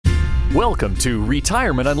Welcome to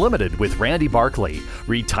Retirement Unlimited with Randy Barkley.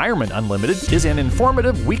 Retirement Unlimited is an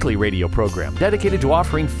informative weekly radio program dedicated to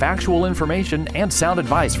offering factual information and sound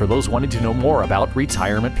advice for those wanting to know more about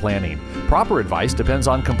retirement planning. Proper advice depends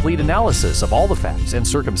on complete analysis of all the facts and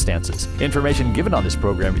circumstances. Information given on this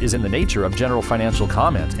program is in the nature of general financial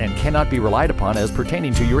comment and cannot be relied upon as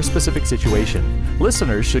pertaining to your specific situation.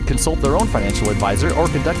 Listeners should consult their own financial advisor or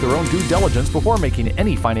conduct their own due diligence before making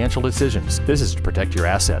any financial decisions. This is to protect your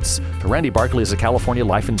assets. Randy Barkley is a California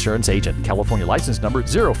life insurance agent. California license number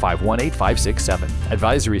 0518567.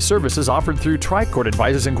 Advisory services offered through Tricord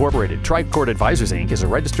Advisors Incorporated. Tricord Advisors Inc. is a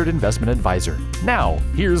registered investment advisor. Now,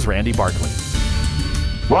 here's Randy Barkley.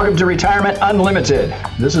 Welcome to Retirement Unlimited.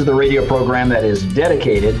 This is the radio program that is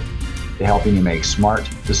dedicated to helping you make smart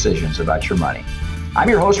decisions about your money. I'm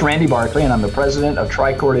your host, Randy Barkley, and I'm the president of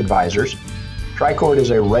Tricord Advisors. Tricord is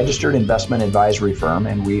a registered investment advisory firm,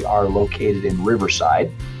 and we are located in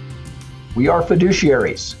Riverside. We are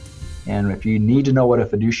fiduciaries, and if you need to know what a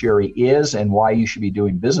fiduciary is and why you should be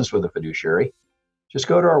doing business with a fiduciary, just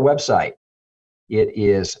go to our website. It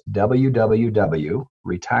is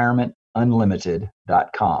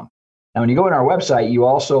www.retirementunlimited.com. Now, when you go on our website, you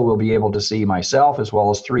also will be able to see myself as well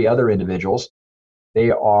as three other individuals.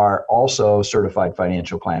 They are also certified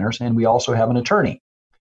financial planners, and we also have an attorney.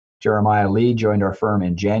 Jeremiah Lee joined our firm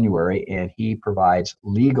in January, and he provides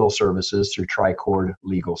legal services through Tricord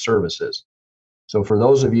Legal Services. So for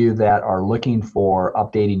those of you that are looking for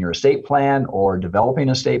updating your estate plan or developing an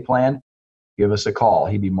estate plan, give us a call.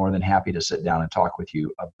 He'd be more than happy to sit down and talk with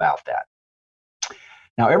you about that.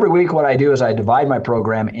 Now, every week what I do is I divide my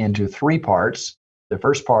program into three parts. The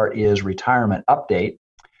first part is retirement update.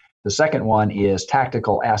 The second one is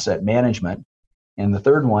tactical asset management. And the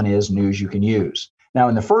third one is news you can use. Now,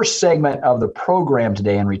 in the first segment of the program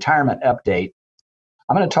today in Retirement Update,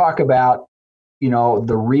 I'm going to talk about,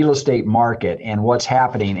 the real estate market and what's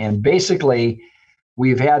happening. And basically,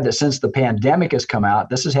 we've had this since the pandemic has come out.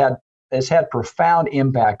 This has had profound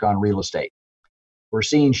impact on real estate. We're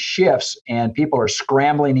seeing shifts, and people are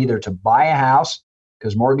scrambling either to buy a house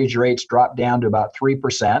because mortgage rates dropped down to about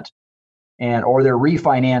 3%, or they're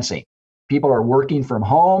refinancing. People are working from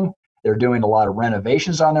home. They're doing a lot of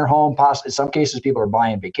renovations on their home. In some cases, people are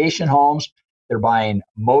buying vacation homes. They're buying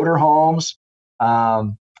motor homes.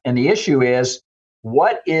 And the issue is,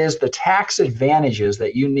 what is the tax advantages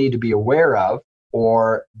that you need to be aware of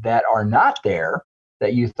or that are not there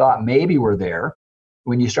that you thought maybe were there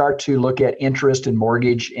when you start to look at interest and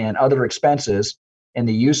mortgage and other expenses and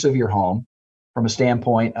the use of your home from a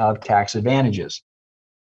standpoint of tax advantages?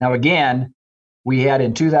 Now, again, we had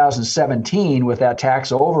in 2017 with that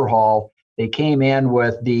tax overhaul, they came in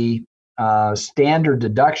with the standard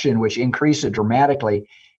deduction, which increased it dramatically.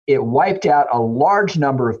 It wiped out a large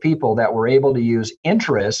number of people that were able to use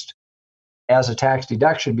interest as a tax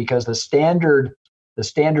deduction because the standard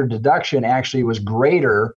deduction actually was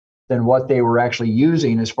greater than what they were actually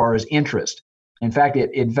using as far as interest. In fact,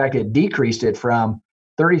 it decreased it from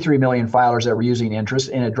 33 million filers that were using interest,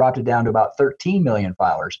 and it dropped it down to about 13 million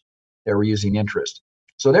filers that were using interest.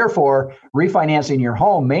 So therefore, refinancing your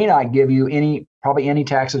home may not give you probably any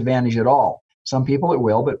tax advantage at all. Some people it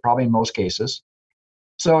will, but probably in most cases.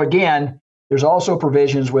 So again, there's also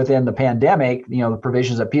provisions within the pandemic, the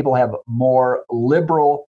provisions that people have more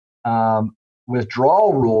liberal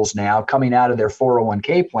withdrawal rules now coming out of their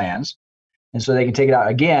 401k plans. And so they can take it out.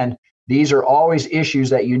 Again, these are always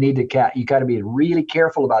issues that you need to, you got to be really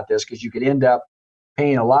careful about this because you could end up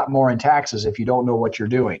paying a lot more in taxes if you don't know what you're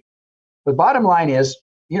doing. But bottom line is,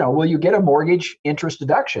 will you get a mortgage interest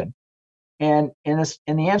deduction? And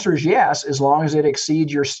the answer is yes, as long as it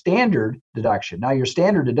exceeds your standard deduction. Now, your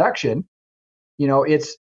standard deduction,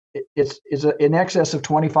 it's in excess of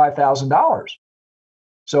 $25,000.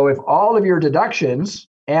 So if all of your deductions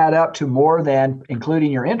add up to more than,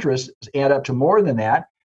 including your interest, add up to more than that,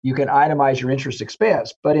 you can itemize your interest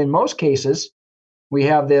expense. But in most cases, we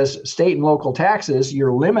have this state and local taxes,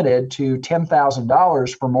 you're limited to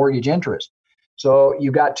 $10,000 for mortgage interest. So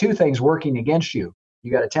you've got two things working against you.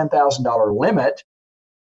 You got a $10,000 limit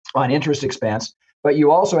on interest expense, but you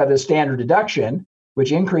also have the standard deduction,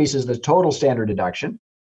 which increases the total standard deduction.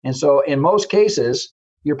 And so in most cases,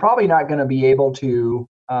 you're probably not going to be able to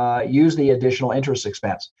use the additional interest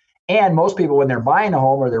expense. And most people, when they're buying a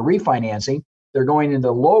home or they're refinancing, they're going into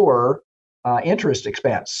lower interest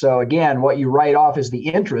expense. So again, what you write off is the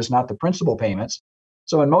interest, not the principal payments.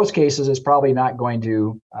 So in most cases, it's probably not going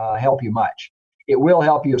to help you much. It will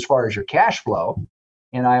help you as far as your cash flow.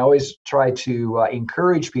 And I always try to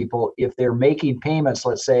encourage people, if they're making payments,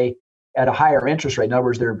 let's say at a higher interest rate, in other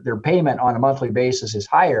words, their payment on a monthly basis is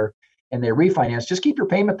higher and they refinance, just keep your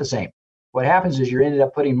payment the same. what happens is you ended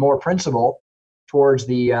up putting more principal towards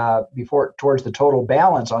the total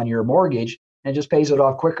balance on your mortgage, and it just pays it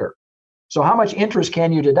off quicker. So how much interest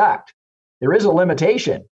can you deduct? There is a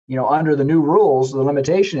limitation. Under the new rules, the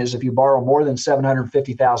limitation is if you borrow more than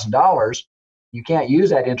 $750,000, you can't use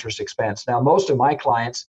that interest expense. Now, most of my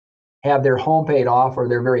clients have their home paid off, or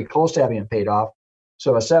they're very close to having it paid off.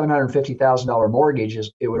 So a $750,000 mortgage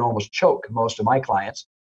it would almost choke most of my clients,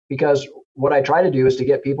 because what I try to do is to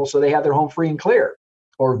get people so they have their home free and clear,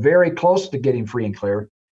 or very close to getting free and clear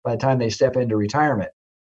by the time they step into retirement.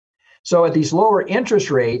 So at these lower interest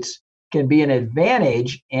rates can be an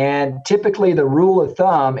advantage, and typically the rule of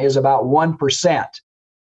thumb is about 1%.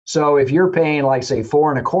 So if you're paying, like, say,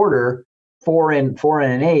 4 1/4, 4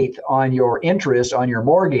 1/8 on your interest on your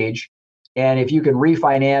mortgage, and if you can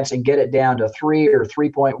refinance and get it down to 3 or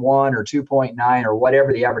 3.1 or 2.9 or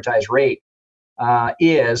whatever the advertised rate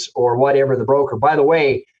is, or whatever the broker. By the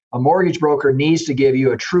way, a mortgage broker needs to give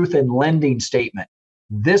you a truth in lending statement.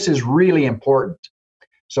 This is really important.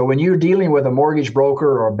 So when you're dealing with a mortgage broker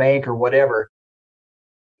or a bank or whatever,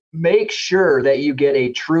 make sure that you get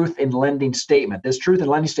a truth in lending statement. This truth in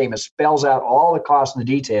lending statement spells out all the costs and the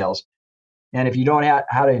details. And if you don't know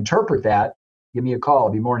how to interpret that, give me a call. I'll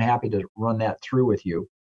be more than happy to run that through with you.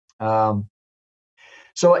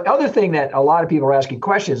 So other thing that a lot of people are asking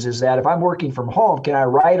questions is that if I'm working from home, can I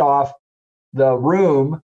write off the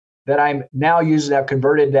room that I'm now using? I've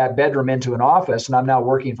converted that bedroom into an office, and I'm now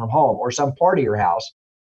working from home, or some part of your house.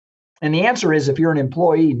 And the answer is, if you're an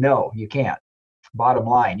employee, no, you can't. Bottom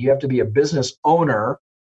line, you have to be a business owner,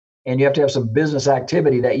 and you have to have some business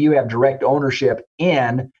activity that you have direct ownership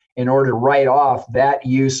in order to write off that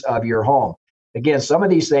use of your home. Again, some of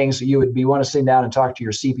these things you would want to sit down and talk to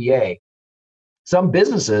your CPA. Some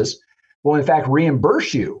businesses will in fact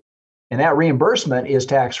reimburse you, and that reimbursement is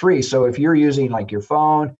tax-free. So if you're using, like, your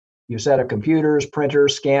phone, you set up computers,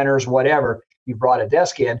 printers, scanners, whatever, you brought a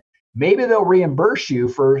desk in, maybe they'll reimburse you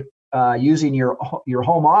for using your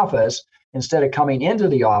home office instead of coming into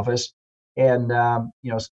the office, and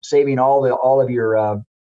saving all of your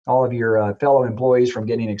fellow employees from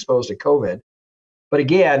getting exposed to COVID. But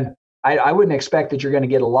again, I wouldn't expect that you're going to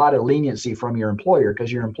get a lot of leniency from your employer,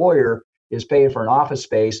 because your employer is paying for an office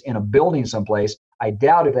space in a building someplace. I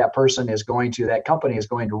doubt if that company is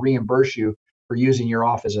going to reimburse you for using your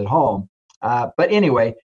office at home. But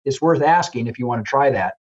anyway, it's worth asking if you want to try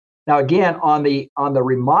that. Now, again, on the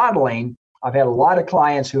remodeling, I've had a lot of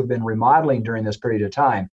clients who have been remodeling during this period of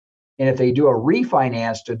time. And if they do a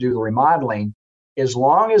refinance to do the remodeling, as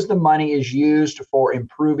long as the money is used for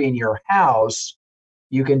improving your house,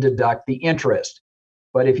 you can deduct the interest.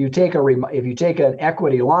 But if you take an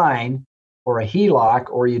equity line or a HELOC,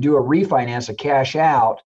 or you do a refinance, a cash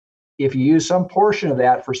out, if you use some portion of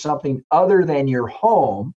that for something other than your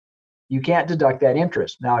home, you can't deduct that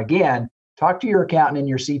interest. Now, again, talk to your accountant and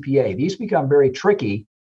your CPA. These become very tricky,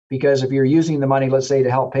 because if you're using the money, let's say, to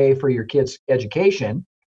help pay for your kids' education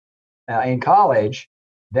in college,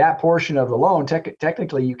 that portion of the loan,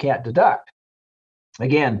 technically you can't deduct.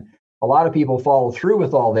 Again, a lot of people follow through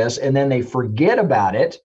with all this, and then they forget about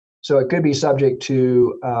it. So it could be subject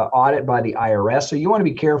to audit by the IRS. So you want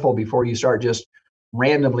to be careful before you start just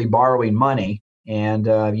randomly borrowing money and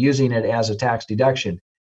using it as a tax deduction.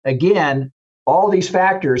 Again, all these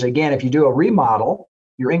factors, again, if you do a remodel,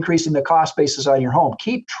 you're increasing the cost basis on your home.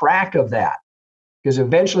 Keep track of that, because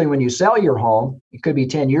eventually when you sell your home, it could be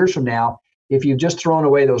 10 years from now, if you've just thrown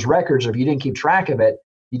away those records, or if you didn't keep track of it,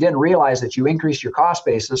 you didn't realize that you increased your cost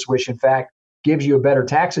basis, which in fact gives you a better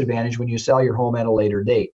tax advantage when you sell your home at a later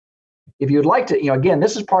date. If you'd like to, again,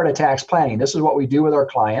 this is part of tax planning. This is what we do with our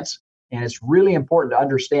clients. And it's really important to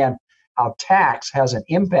understand how tax has an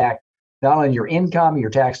impact not only on your income,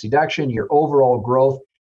 your tax deduction, your overall growth,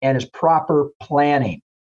 and is proper planning.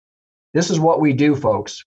 This is what we do,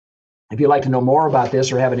 folks. If you'd like to know more about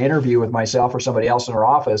this, or have an interview with myself or somebody else in our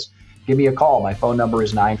office, give me a call. My phone number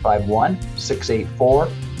is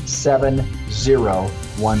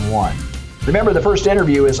 951-684-7011. Remember, the first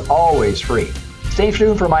interview is always free. Stay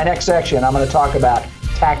tuned for my next section. I'm going to talk about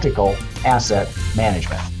tactical asset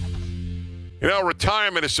management.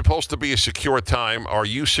 Retirement is supposed to be a secure time. Are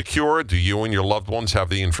you secure? Do you and your loved ones have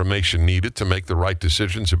the information needed to make the right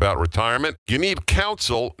decisions about retirement? You need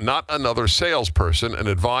counsel, not another salesperson, an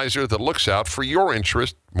advisor that looks out for your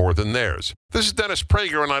interest more than theirs. This is Dennis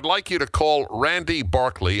Prager, and I'd like you to call Randy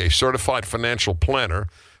Barkley, a certified financial planner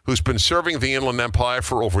who's been serving the Inland Empire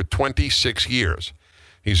for over 26 years.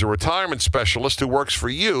 He's a retirement specialist who works for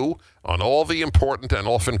you on all the important and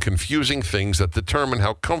often confusing things that determine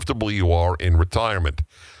how comfortable you are in retirement.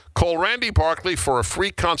 Call Randy Barkley for a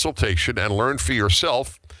free consultation and learn for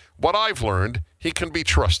yourself what I've learned, he can be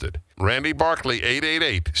trusted. Randy Barkley,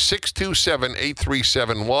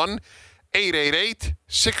 888-627-8371,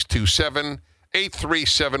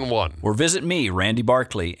 888-627-8371. Or visit me, Randy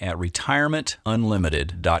Barkley, at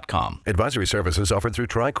retirementunlimited.com. Advisory services offered through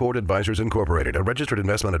Tricord Advisors Incorporated, a registered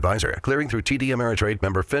investment advisor, clearing through TD Ameritrade,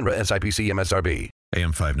 member FINRA, SIPC, MSRB.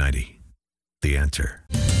 AM 590, The Answer.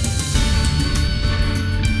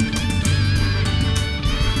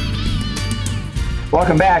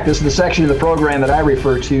 Welcome back. This is the section of the program that I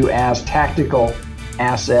refer to as tactical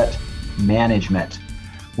asset management.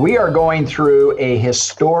 We are going through a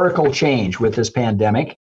historical change with this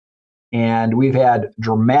pandemic, and we've had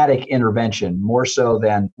dramatic intervention, more so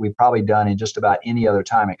than we've probably done in just about any other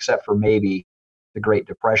time, except for maybe the Great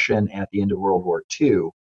Depression at the end of World War II.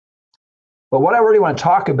 But what I really want to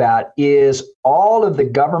talk about is all of the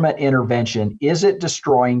government intervention. Is it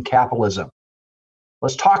destroying capitalism?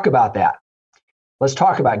 Let's talk about that.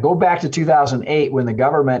 Go back to 2008 when the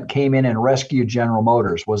government came in and rescued General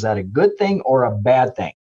Motors. Was that a good thing or a bad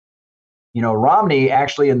thing? You know, Romney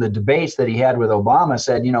actually in the debates that he had with Obama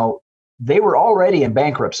said, you know, they were already in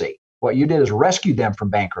bankruptcy. What you did is rescue them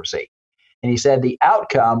from bankruptcy. And he said the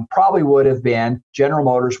outcome probably would have been General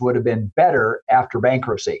Motors would have been better after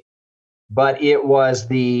bankruptcy. But it was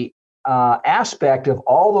the aspect of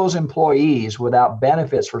all those employees without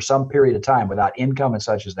benefits for some period of time, without income and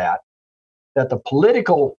such as that the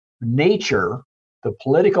political nature, the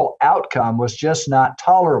political outcome was just not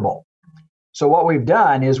tolerable. So what we've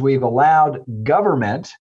done is we've allowed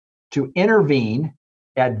government to intervene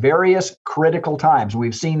at various critical times.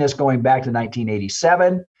 We've seen this going back to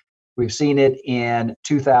 1987. We've seen it in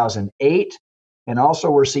 2008, and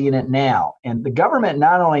also we're seeing it now. And the government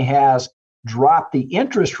not only has dropped the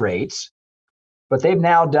interest rates, but they've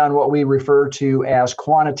now done what we refer to as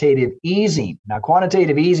quantitative easing. Now,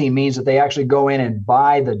 quantitative easing means that they actually go in and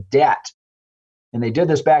buy the debt. And they did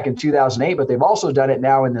this back in 2008, but they've also done it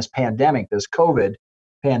now in this pandemic, this COVID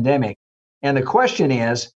pandemic. And the question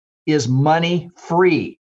is money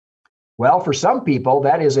free? Well, for some people,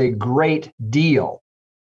 that is a great deal.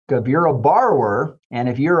 If you're a borrower and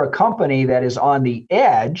if you're a company that is on the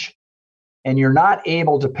edge, and you're not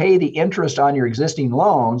able to pay the interest on your existing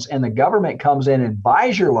loans, and the government comes in and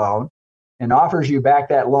buys your loan and offers you back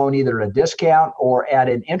that loan either at a discount or at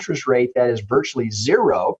an interest rate that is virtually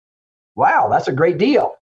zero, wow, that's a great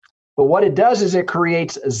deal. But what it does is it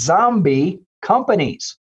creates zombie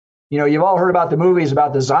companies. You know, you've all heard about the movies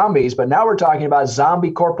about the zombies, but now we're talking about zombie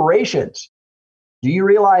corporations. Do you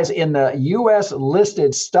realize in the U.S.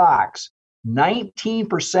 listed stocks,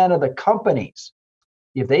 19% of the companies,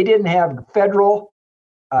 if they didn't have federal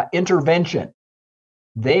intervention,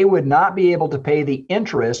 they would not be able to pay the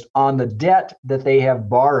interest on the debt that they have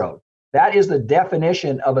borrowed. That is the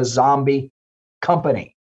definition of a zombie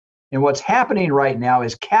company. And what's happening right now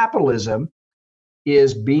is capitalism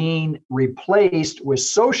is being replaced with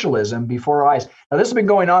socialism before our eyes. Now, this has been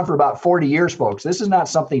going on for about 40 years, folks. This is not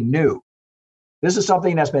something new. This is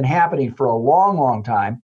something that's been happening for a long, long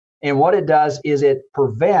time. And what it does is it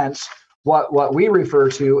prevents what we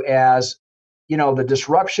refer to as, you know, the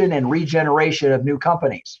disruption and regeneration of new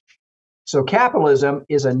companies. So capitalism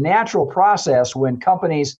is a natural process when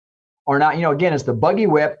companies are not, you know, again, it's the buggy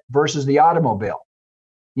whip versus the automobile.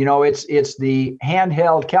 You know, it's the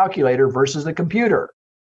handheld calculator versus the computer.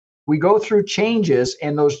 We go through changes,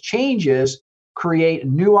 and those changes create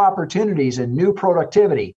new opportunities and new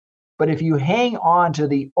productivity. But if you hang on to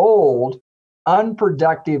the old,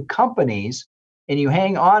 unproductive companies, and you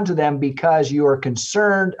hang on to them because you are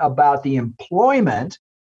concerned about the employment,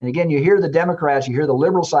 and again, you hear the Democrats, you hear the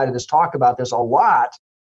liberal side of this talk about this a lot,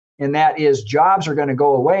 and that is jobs are going to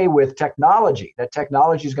go away with technology, that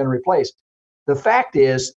technology is going to replace. The fact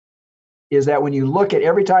is that when you look at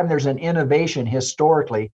every time there's an innovation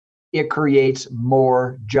historically, it creates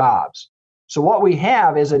more jobs. So what we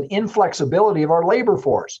have is an inflexibility of our labor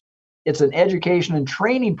force. It's an education and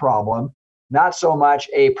training problem, not so much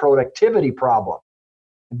a productivity problem.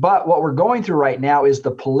 But what we're going through right now is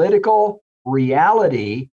the political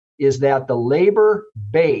reality is that the labor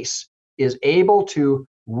base is able to,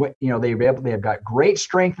 you know, they've got great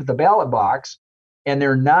strength at the ballot box, and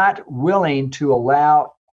they're not willing to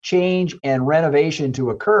allow change and renovation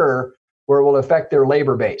to occur where it will affect their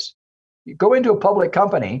labor base. You go into a public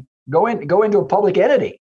company, go into a public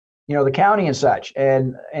entity, you know, the county and such,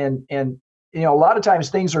 and you know, a lot of times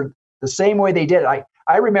things are the same way they did.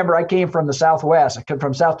 I remember I came from the Southwest, I came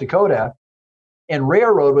from South Dakota, and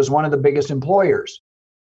railroad was one of the biggest employers.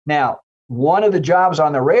 Now, one of the jobs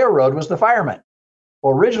on the railroad was the fireman.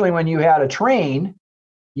 Well, originally when you had a train,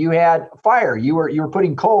 you had fire. You were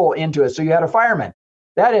putting coal into it, so you had a fireman.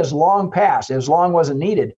 That has long passed. As long wasn't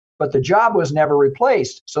needed, but the job was never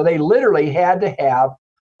replaced. So they literally had to have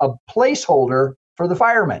a placeholder for the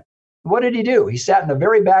fireman. What did he do? He sat in the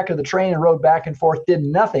very back of the train and rode back and forth, did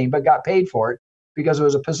nothing, but got paid for it because it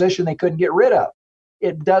was a position they couldn't get rid of.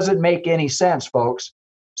 It doesn't make any sense, folks.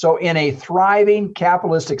 So in a thriving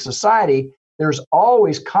capitalistic society, there's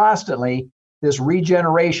always constantly this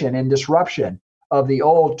regeneration and disruption of the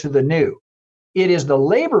old to the new. It is the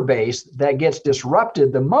labor base that gets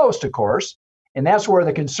disrupted the most, of course, and that's where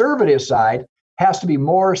the conservative side has to be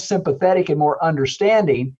more sympathetic and more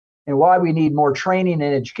understanding, and why we need more training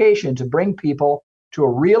and education to bring people to a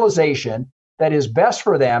realization that is best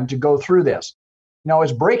for them to go through this. You know,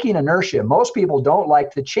 it's breaking inertia. Most people don't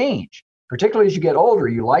like the change, particularly as you get older.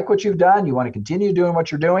 You like what you've done. You want to continue doing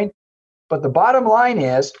what you're doing. But the bottom line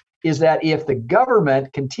is that if the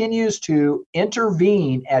government continues to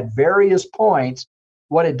intervene at various points,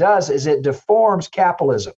 what it does is it deforms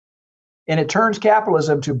capitalism. And it turns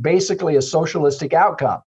capitalism to basically a socialistic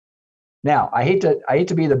outcome. Now, I hate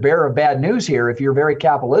to be the bearer of bad news here if you're very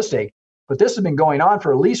capitalistic, but this has been going on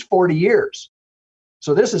for at least 40 years.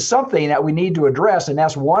 So this is something that we need to address, and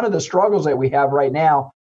that's one of the struggles that we have right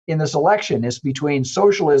now in this election is between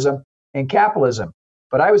socialism and capitalism.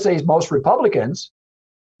 But I would say most Republicans,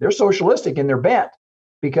 they're socialistic in their bent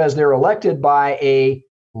because they're elected by a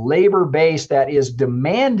labor base that is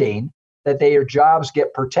demanding that their jobs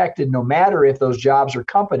get protected, no matter if those jobs or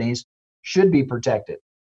companies should be protected.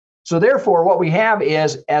 So therefore, what we have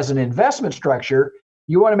is, as an investment structure,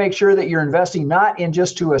 you want to make sure that you're investing not in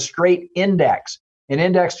just to a straight index. An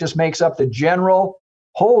index just makes up the general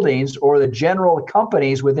holdings or the general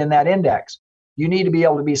companies within that index. You need to be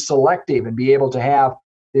able to be selective and be able to have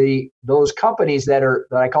those companies that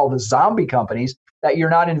I call the zombie companies that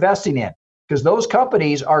you're not investing in, because those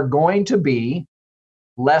companies are going to be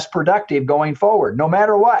less productive going forward, no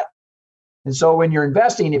matter what. And so when you're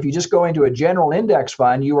investing, if you just go into a general index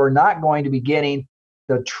fund, you are not going to be getting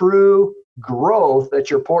the true growth that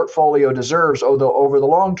your portfolio deserves over the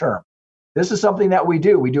long term. This is something that we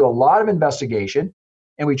do. We do a lot of investigation,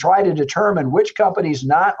 and we try to determine which companies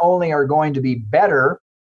not only are going to be better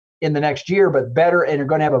in the next year, but better and are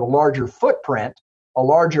going to have a larger footprint, a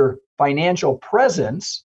larger financial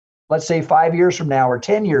presence, let's say 5 years from now or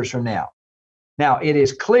 10 years from now. Now, it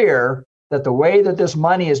is clear that the way that this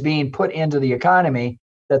money is being put into the economy,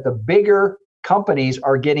 that the bigger companies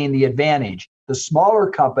are getting the advantage. The smaller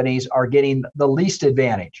companies are getting the least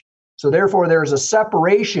advantage. So therefore, there's a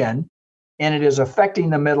separation, and it is affecting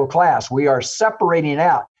the middle class. We are separating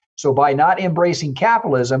out. So by not embracing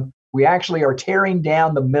capitalism, we actually are tearing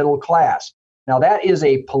down the middle class. Now, that is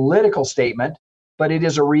a political statement, but it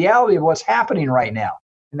is a reality of what's happening right now.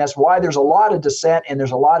 And that's why there's a lot of dissent and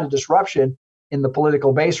there's a lot of disruption in the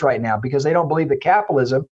political base right now, because they don't believe that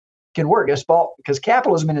capitalism can work. Because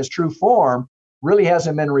capitalism in its true form really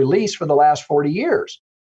hasn't been released for the last 40 years.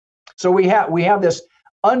 So we have this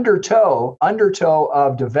undertow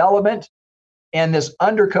of development and this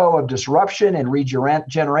undertow of disruption and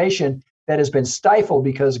regeneration that has been stifled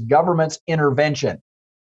because government's intervention.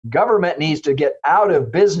 Government needs to get out of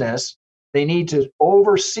business. They need to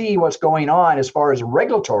oversee what's going on as far as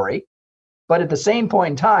regulatory, but at the same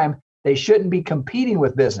point in time, they shouldn't be competing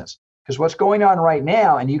with business, because what's going on right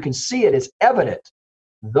now, and you can see it, it's evident.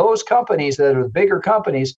 Those companies that are the bigger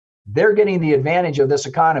companies, they're getting the advantage of this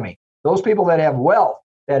economy. Those people that have wealth,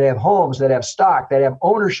 that have homes, that have stock, that have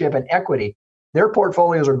ownership and equity, their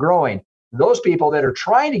portfolios are growing. Those people that are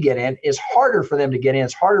trying to get in, it's harder for them to get in.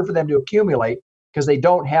 It's harder for them to accumulate because they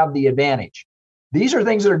don't have the advantage. These are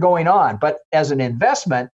things that are going on. But as an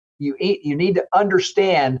investment, you need to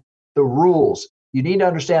understand the rules. You need to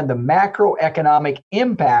understand the macroeconomic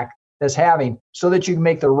impact that's having so that you can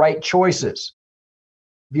make the right choices.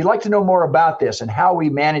 If you'd like to know more about this and how we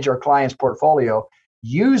manage our clients' portfolio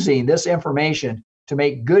using this information to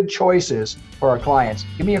make good choices for our clients,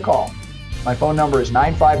 give me a call. My phone number is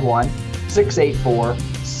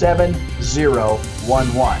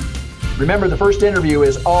 951-684-7011. Remember, the first interview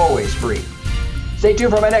is always free. Stay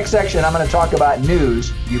tuned for my next section. I'm going to talk about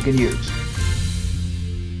news you can use.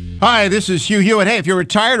 Hi, this is Hugh Hewitt. Hey, if you're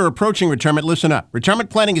retired or approaching retirement, listen up.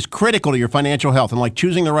 Retirement planning is critical to your financial health, and like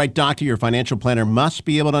choosing the right doctor, your financial planner must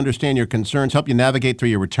be able to understand your concerns, help you navigate through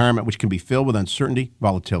your retirement, which can be filled with uncertainty,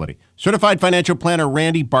 volatility. Certified financial planner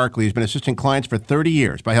Randy Barkley has been assisting clients for 30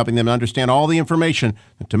 years by helping them understand all the information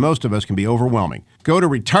that to most of us can be overwhelming. Go to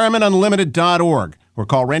retirementunlimited.org. or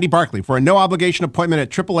call Randy Barkley for a no-obligation appointment at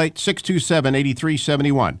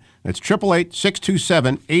 888-627-8371. That's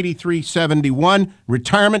 888-627-8371,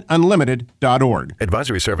 retirementunlimited.org.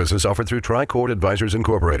 Advisory services offered through Tricord Advisors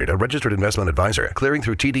Incorporated, a registered investment advisor, clearing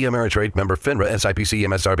through TD Ameritrade, member FINRA, SIPC,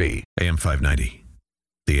 MSRB. AM 590.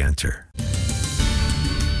 The Answer.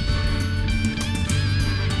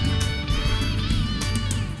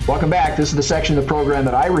 Welcome back. This is the section of the program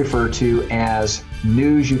that I refer to as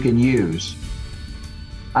News You Can Use.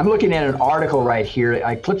 I'm looking at an article right here.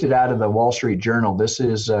 I clipped it out of the Wall Street Journal. This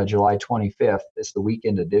is July 25th. It's the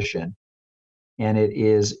weekend edition. And it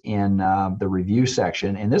is in the review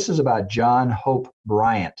section. And this is about John Hope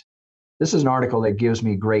Bryant. This is an article that gives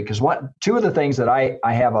me great, because two of the things that I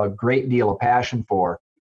have a great deal of passion for,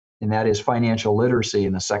 and that is financial literacy,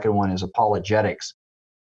 and the second one is apologetics.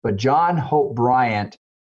 But John Hope Bryant,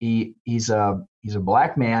 he's a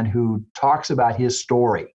black man who talks about his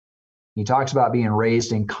story. He talks about being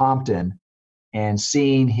raised in Compton and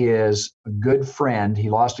seeing his good friend. He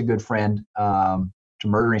lost a good friend to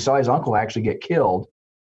murder. He saw his uncle actually get killed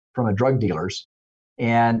from a drug dealer's.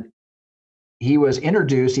 And he was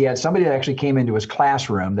introduced. He had somebody that actually came into his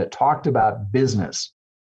classroom that talked about business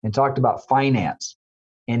and talked about finance.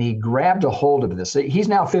 And he grabbed a hold of this. He's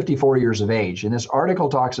now 54 years of age. And this article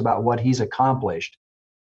talks about what he's accomplished.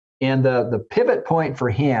 And the pivot point for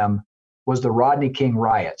him was the Rodney King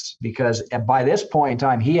riots, because by this point in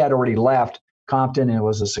time, he had already left Compton and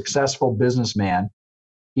was a successful businessman.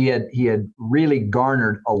 He had really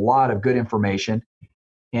garnered a lot of good information,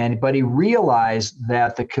 but he realized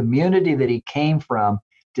that the community that he came from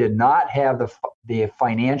did not have the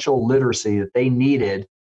financial literacy that they needed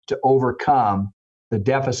to overcome the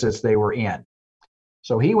deficits they were in.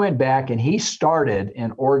 So he went back and he started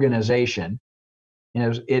an organization.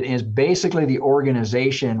 And it is basically, the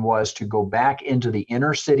organization was to go back into the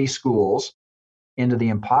inner city schools, into the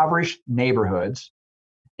impoverished neighborhoods,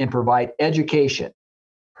 and provide education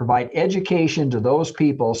to those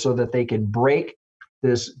people so that they can break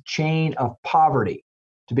this chain of poverty,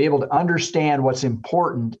 to be able to understand what's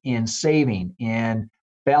important in saving, in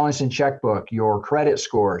balancing checkbook, your credit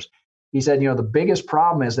scores. He said, the biggest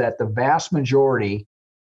problem is that the vast majority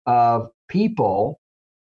of people,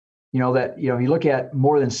 you look at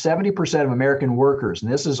more than 70% of American workers,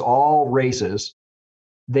 and this is all races,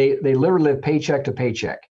 they literally live paycheck to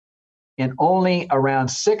paycheck. And only around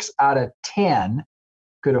 6 out of 10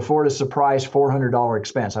 could afford a surprise $400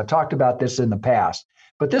 expense. I've talked about this in the past,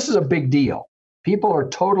 but this is a big deal. People are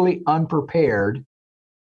totally unprepared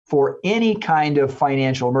for any kind of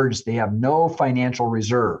financial emergency. They have no financial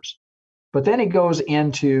reserves. But then he goes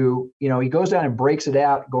into, he goes down and breaks it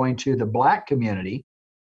out, going to the black community.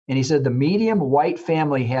 And he said the median white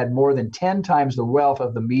family had more than 10 times the wealth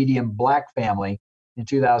of the median black family in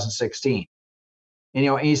 2016.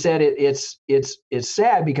 And he said it's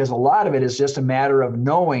sad because a lot of it is just a matter of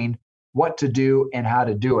knowing what to do and how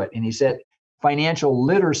to do it. And he said financial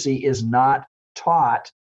literacy is not taught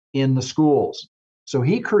in the schools. So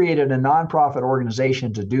he created a nonprofit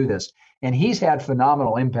organization to do this, and he's had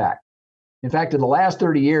phenomenal impact. In fact, in the last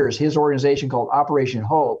 30 years, his organization called Operation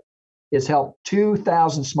Hope has helped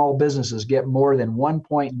 2,000 small businesses get more than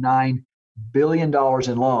 $1.9 billion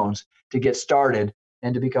in loans to get started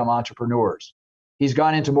and to become entrepreneurs. He's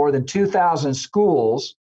gone into more than 2,000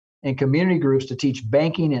 schools and community groups to teach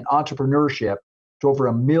banking and entrepreneurship to over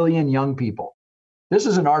 1 million young people. This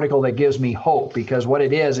is an article that gives me hope, because what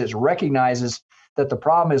it is recognizes that the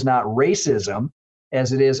problem is not racism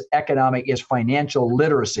as it is financial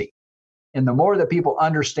literacy. And the more that people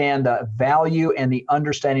understand the value and the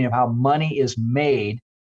understanding of how money is made,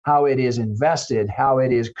 how it is invested, how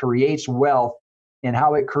it creates wealth, and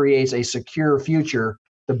how it creates a secure future,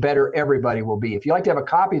 the better everybody will be. If you'd like to have a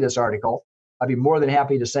copy of this article, I'd be more than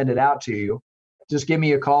happy to send it out to you. Just give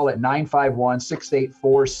me a call at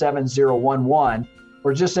 951-684-7011,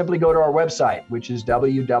 or just simply go to our website, which is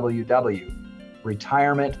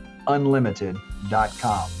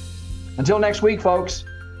www.retirementunlimited.com. Until next week, folks,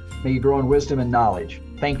 may you grow in wisdom and knowledge.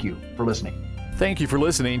 Thank you for listening. Thank you for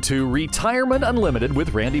listening to Retirement Unlimited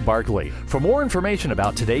with Randy Barkley. For more information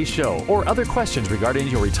about today's show or other questions regarding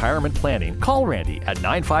your retirement planning, call Randy at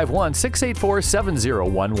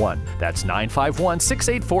 951-684-7011. That's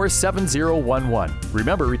 951-684-7011.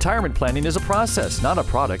 Remember, retirement planning is a process, not a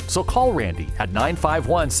product, so call Randy at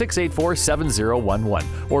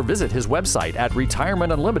 951-684-7011 or visit his website at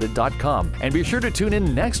retirementunlimited.com. And be sure to tune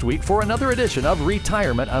in next week for another edition of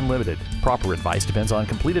Retirement Unlimited. Proper advice depends on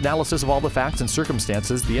complete analysis of all the facts and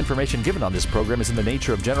circumstances, the information given on this program is in the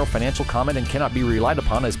nature of general financial comment and cannot be relied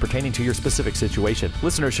upon as pertaining to your specific situation.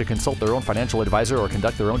 Listeners should consult their own financial advisor or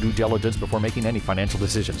conduct their own due diligence before making any financial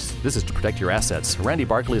decisions. This is to protect your assets. Randy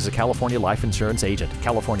Barkley is a California life insurance agent.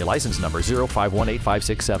 California license number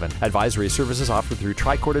 0518567. Advisory services offered through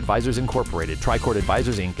Tricord Advisors Incorporated. Tricord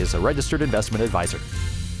Advisors Inc. is a registered investment advisor.